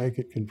 degrees to make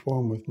it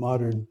conform with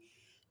modern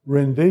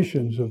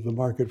renditions of the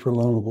market for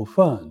loanable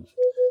funds.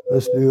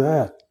 Let's do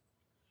that.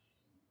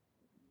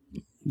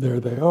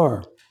 There they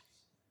are.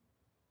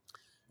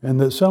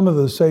 And that some of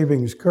the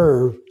savings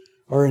curve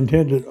are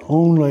intended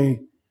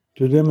only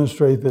to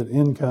demonstrate that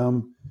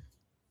income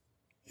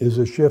is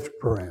a shift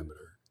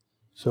parameter.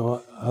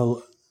 So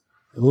I'll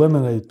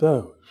eliminate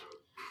those.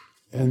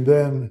 And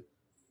then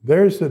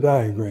there's the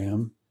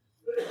diagram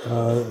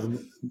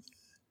that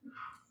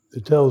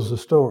tells the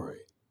story.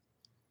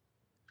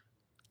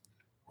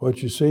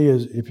 What you see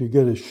is if you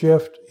get a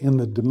shift in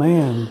the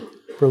demand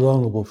for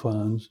loanable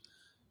funds,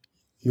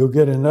 you'll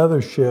get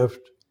another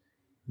shift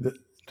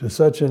to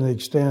such an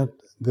extent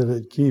that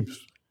it keeps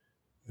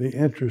the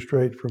interest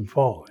rate from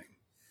falling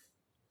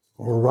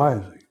or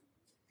rising.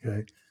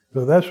 Okay,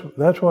 so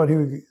that's what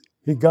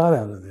he got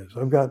out of this.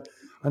 I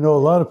know a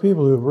lot of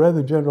people who have read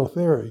the general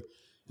theory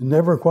and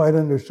never quite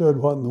understood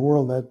what in the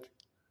world that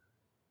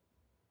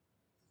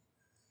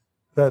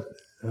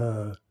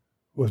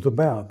was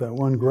about, that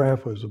one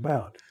graph was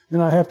about.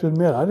 And I have to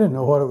admit, I didn't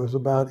know what it was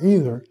about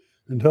either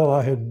until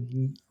I had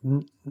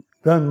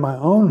done my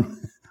own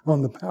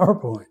on the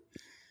PowerPoint.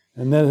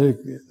 And then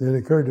it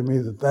occurred to me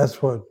that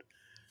that's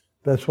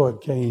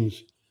what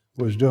Keynes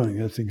was doing.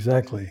 That's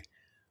exactly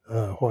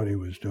what he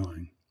was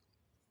doing.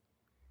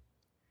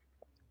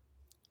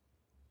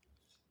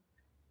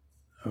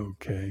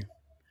 Okay.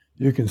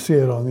 You can see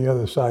it on the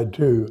other side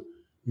too.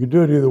 You can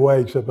do it either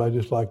way, except I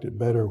just liked it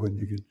better when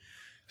you could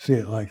see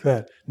it like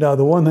that. Now,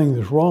 the one thing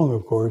that's wrong,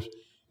 of course,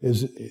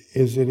 is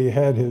that he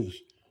had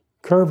his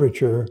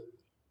curvature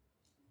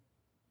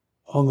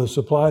on the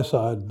supply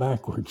side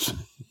backwards.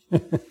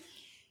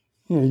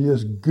 He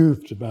just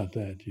goofed about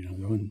that, there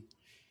wasn't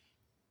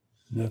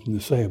nothing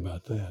to say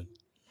about that.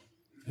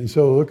 And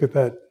so look at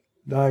that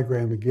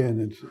diagram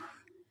again.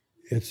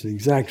 It's the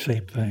exact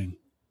same thing.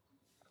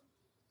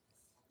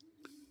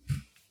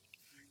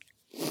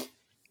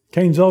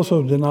 Keynes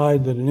also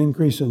denied that an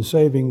increase in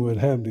saving would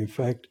have the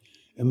effect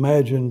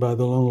imagined by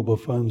the loanable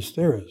funds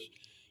theorists.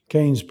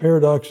 Keynes'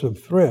 paradox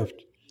of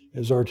thrift,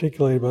 as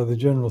articulated by the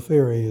general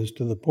theory, is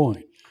to the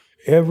point.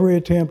 Every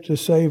attempt to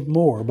save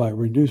more by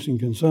reducing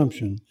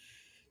consumption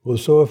will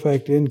so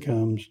affect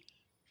incomes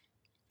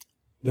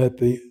that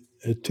the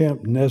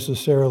attempt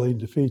necessarily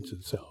defeats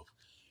itself.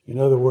 In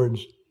other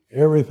words,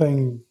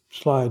 everything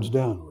slides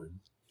downward.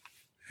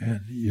 And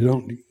you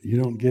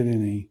don't get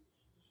any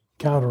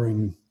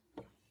countering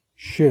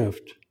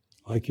shift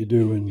like you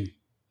do in.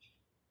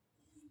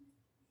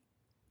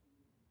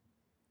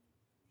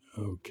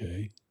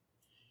 Okay,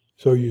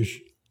 so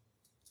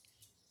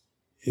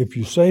if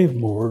you save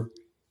more,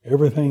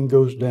 everything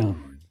goes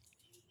downward,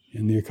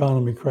 and the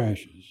economy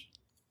crashes.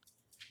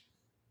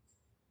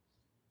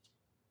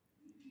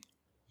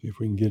 If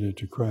we can get it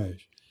to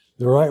crash.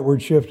 The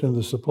rightward shift in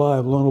the supply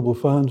of loanable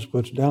funds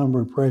puts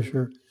downward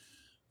pressure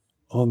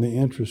on the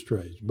interest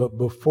rates. But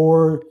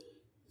before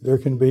there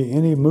can be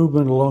any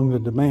movement along the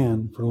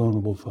demand for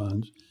loanable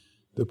funds,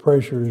 the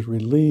pressure is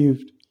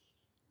relieved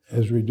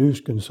as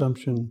reduced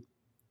consumption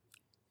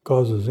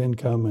causes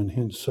income and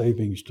hence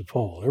savings to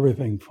fall.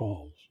 Everything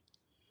falls.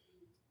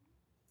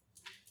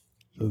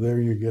 So there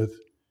you get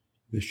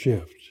the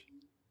shift.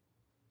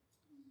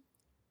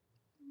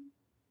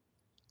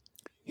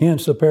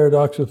 Hence the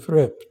paradox of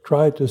thrift.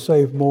 Try to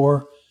save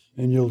more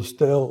and you'll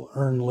still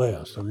earn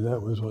less. I mean,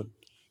 that was what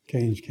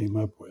Keynes came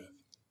up with.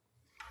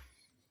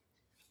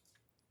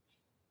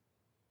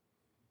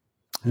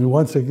 And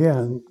once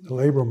again, the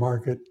labor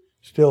market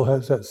still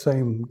has that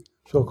same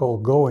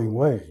so-called going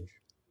wage.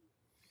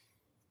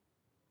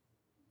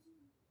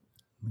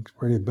 It's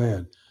pretty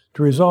bad.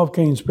 To resolve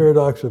Keynes'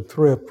 paradox of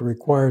thrift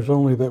requires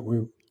only that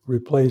we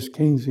replace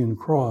Keynesian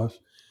cross,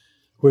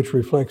 which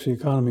reflects the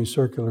economy's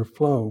circular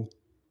flow,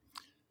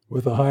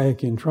 with a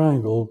Hayekian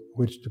triangle,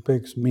 which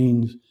depicts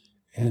means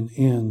and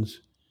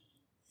ends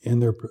in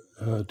their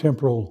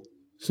temporal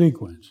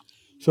sequence.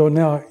 So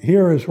now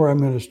here is where I'm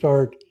going to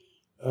start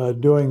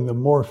doing the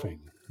morphing,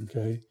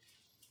 okay,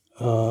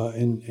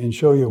 and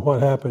show you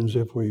what happens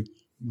if we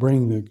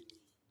bring the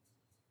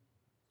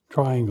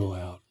triangle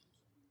out.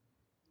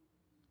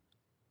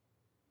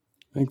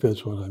 I think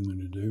that's what I'm going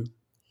to do.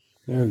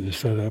 There's the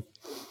setup.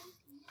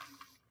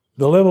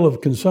 The level of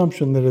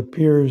consumption that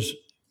appears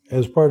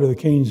as part of the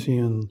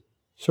Keynesian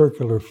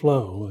circular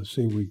flow, let's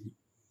see,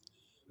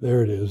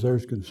 there it is,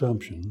 there's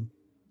consumption.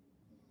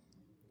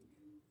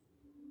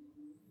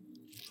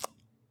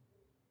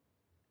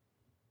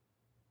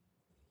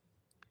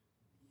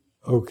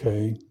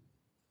 Okay.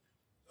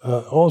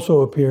 Also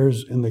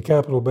appears in the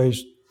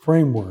capital-based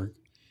framework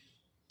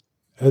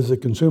as the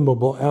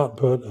consumable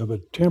output of a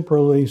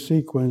temporally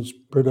sequenced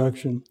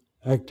production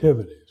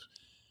activities.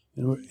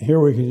 And here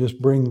we can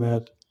just bring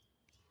that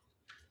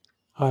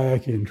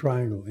Hayekian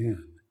triangle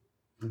in,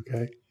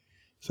 okay?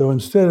 So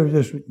instead of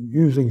just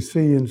using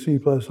C and C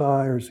plus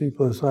I or C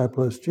plus I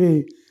plus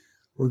G,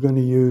 we're going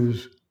to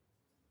use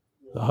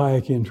the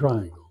Hayekian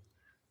triangle,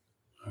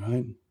 all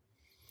right?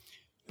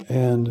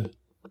 And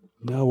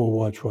now we'll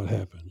watch what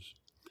happens.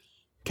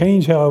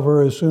 Keynes,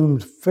 however,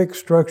 assumed fixed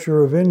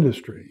structure of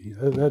industry.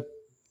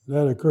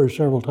 That occurs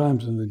several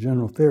times in the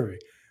general theory.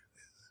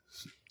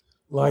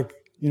 Like,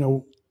 we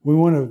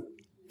want to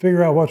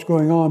figure out what's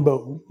going on,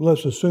 but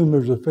let's assume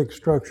there's a fixed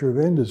structure of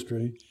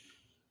industry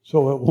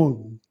so it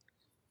won't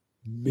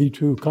be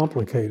too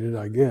complicated,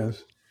 I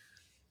guess.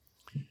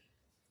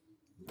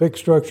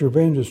 Fixed structure of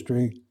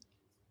industry,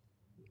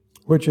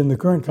 which in the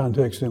current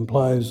context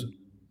implies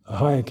a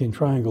Hayekian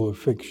triangle of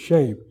fixed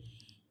shape,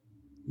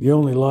 the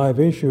only live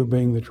issue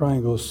being the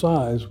triangle's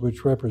size,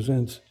 which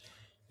represents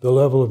the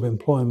level of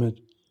employment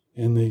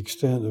and the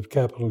extent of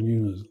capital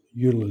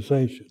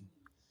utilization.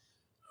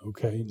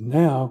 Okay,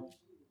 now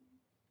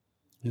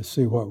let's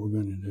see what we're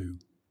going to do.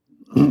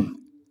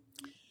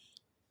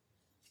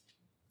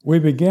 We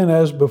begin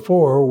as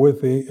before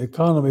with the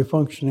economy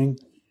functioning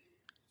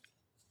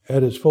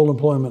at its full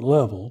employment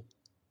level.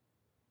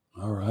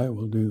 All right,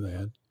 we'll do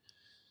that.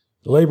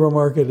 The labor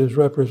market is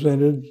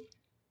represented,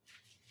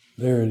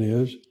 there it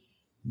is,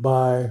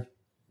 by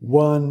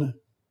one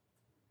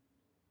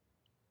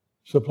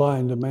supply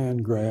and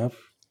demand graph.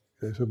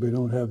 Okay, so we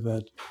don't have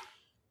that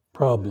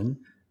problem.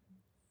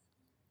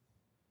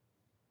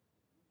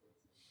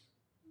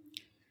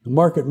 The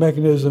market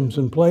mechanisms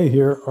in play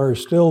here are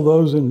still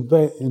those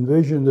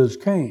envisioned as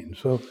Keynes.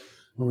 So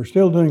we're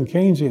still doing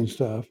Keynesian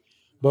stuff,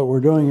 but we're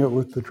doing it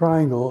with the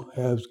triangle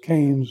as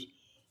Keynes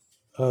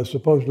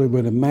supposedly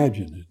would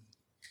imagine it.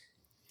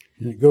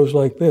 And it goes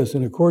like this.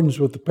 In accordance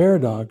with the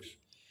paradox,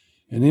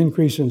 an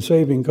increase in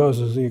saving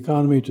causes the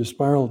economy to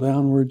spiral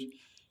downwards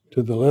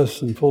to the less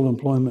than full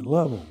employment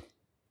level.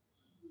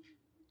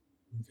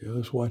 Okay,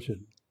 let's watch it.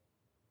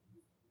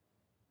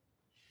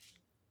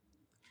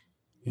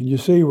 And you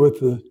see with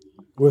the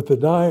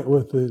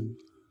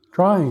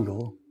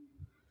triangle,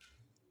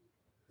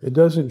 it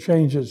doesn't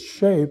change its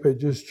shape, it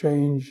just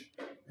changes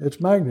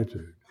its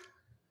magnitude.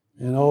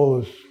 And all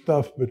the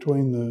stuff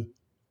between the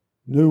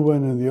new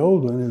one and the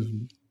old one is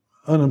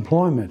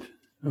unemployment,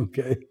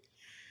 okay?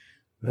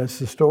 That's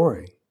the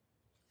story,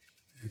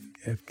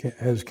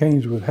 as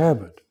Keynes would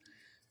have it.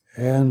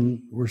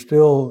 And we're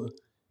still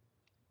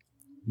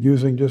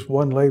using just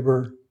one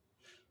labor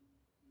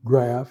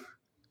graph,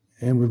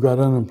 and we've got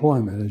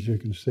unemployment, as you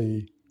can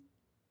see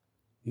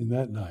in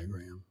that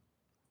diagram.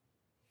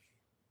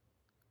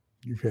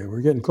 Okay,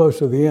 we're getting close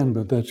to the end,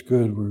 but that's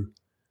good.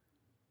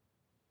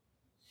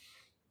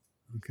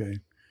 Okay.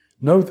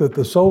 Note that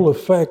the sole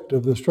effect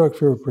of the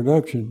structure of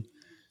production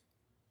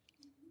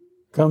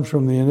comes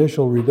from the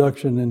initial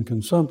reduction in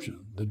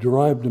consumption. The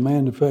derived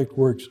demand effect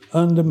works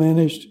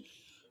undiminished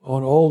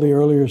on all the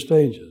earlier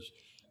stages.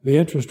 The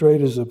interest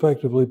rate is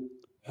effectively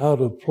out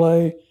of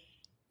play.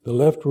 The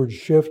leftward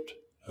shift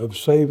of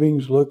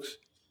savings took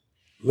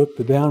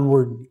the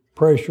downward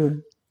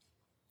pressure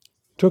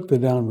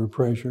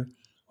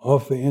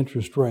off the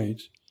interest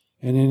rates,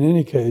 and in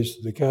any case,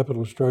 the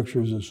capital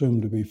structure is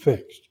assumed to be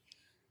fixed.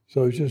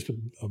 So it's just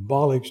a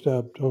bollocksed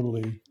up,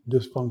 totally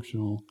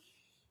dysfunctional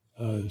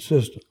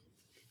system.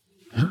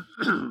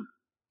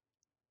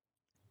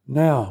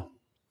 Now,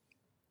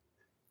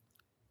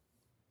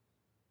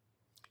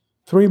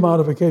 3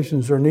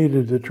 modifications are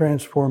needed to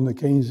transform the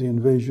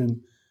Keynesian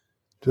vision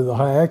to the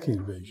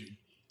Hayekian vision.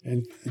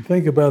 And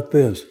think about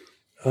this.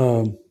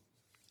 Can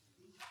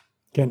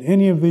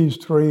any of these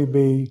 3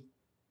 be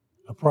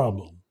a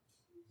problem?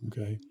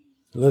 Okay,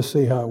 let's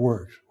see how it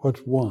works.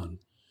 What's 1?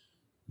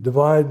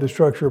 Divide the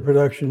structure of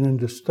production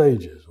into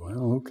stages.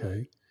 Well,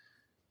 okay,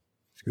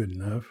 it's good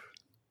enough.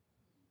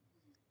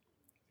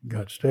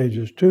 Got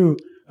stages. 2,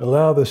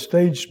 allow the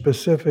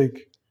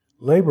stage-specific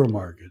labor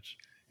markets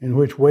in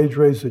which wage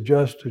rates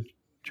adjust to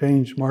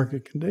change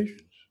market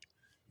conditions.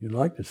 You'd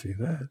like to see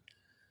that,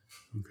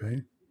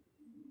 okay?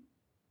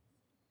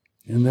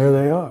 And there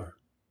they are.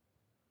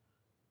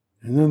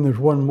 And then there's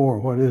one more.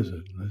 What is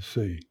it? Let's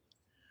see.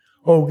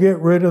 Oh, get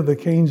rid of the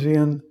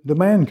Keynesian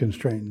demand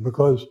constraint,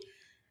 because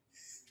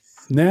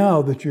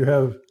now that you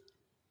have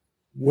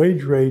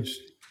wage rates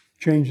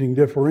changing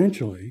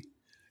differentially,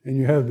 and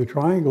you have the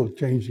triangle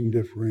changing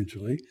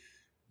differentially,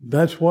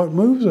 that's what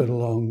moves it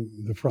along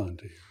the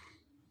frontier,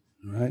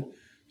 all right?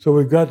 So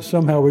we got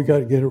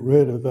to get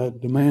rid of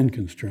that demand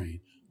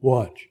constraint.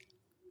 Watch.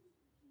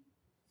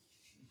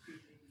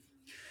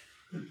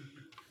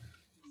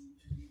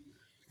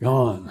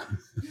 Gone.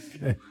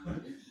 Okay.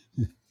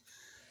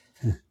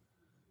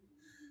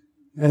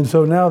 And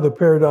so now the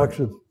paradox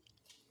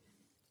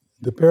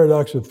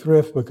of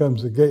thrift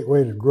becomes the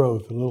gateway to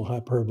growth. A little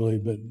hyperbole,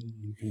 but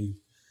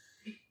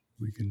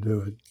we can do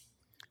it.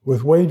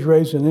 With wage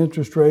rates and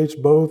interest rates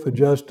both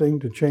adjusting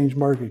to change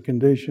market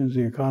conditions,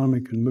 the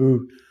economy can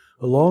move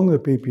along the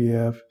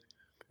PPF,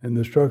 and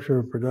the structure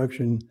of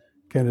production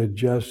can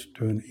adjust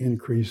to an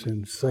increase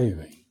in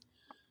saving.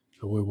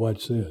 So we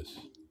watch this.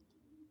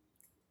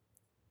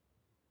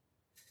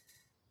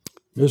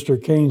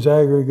 Mr. Keynes'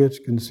 aggregates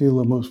conceal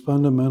the most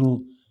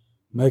fundamental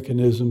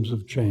mechanisms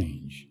of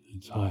change.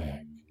 It's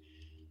Hayek.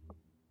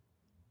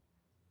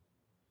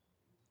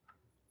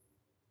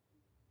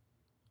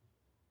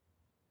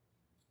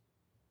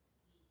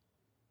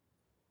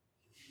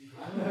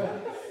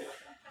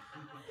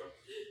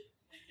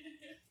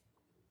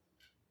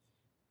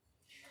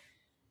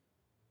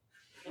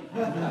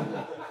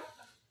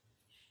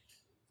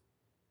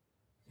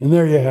 And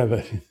there you have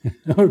it.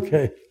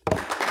 Okay.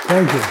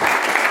 Thank you.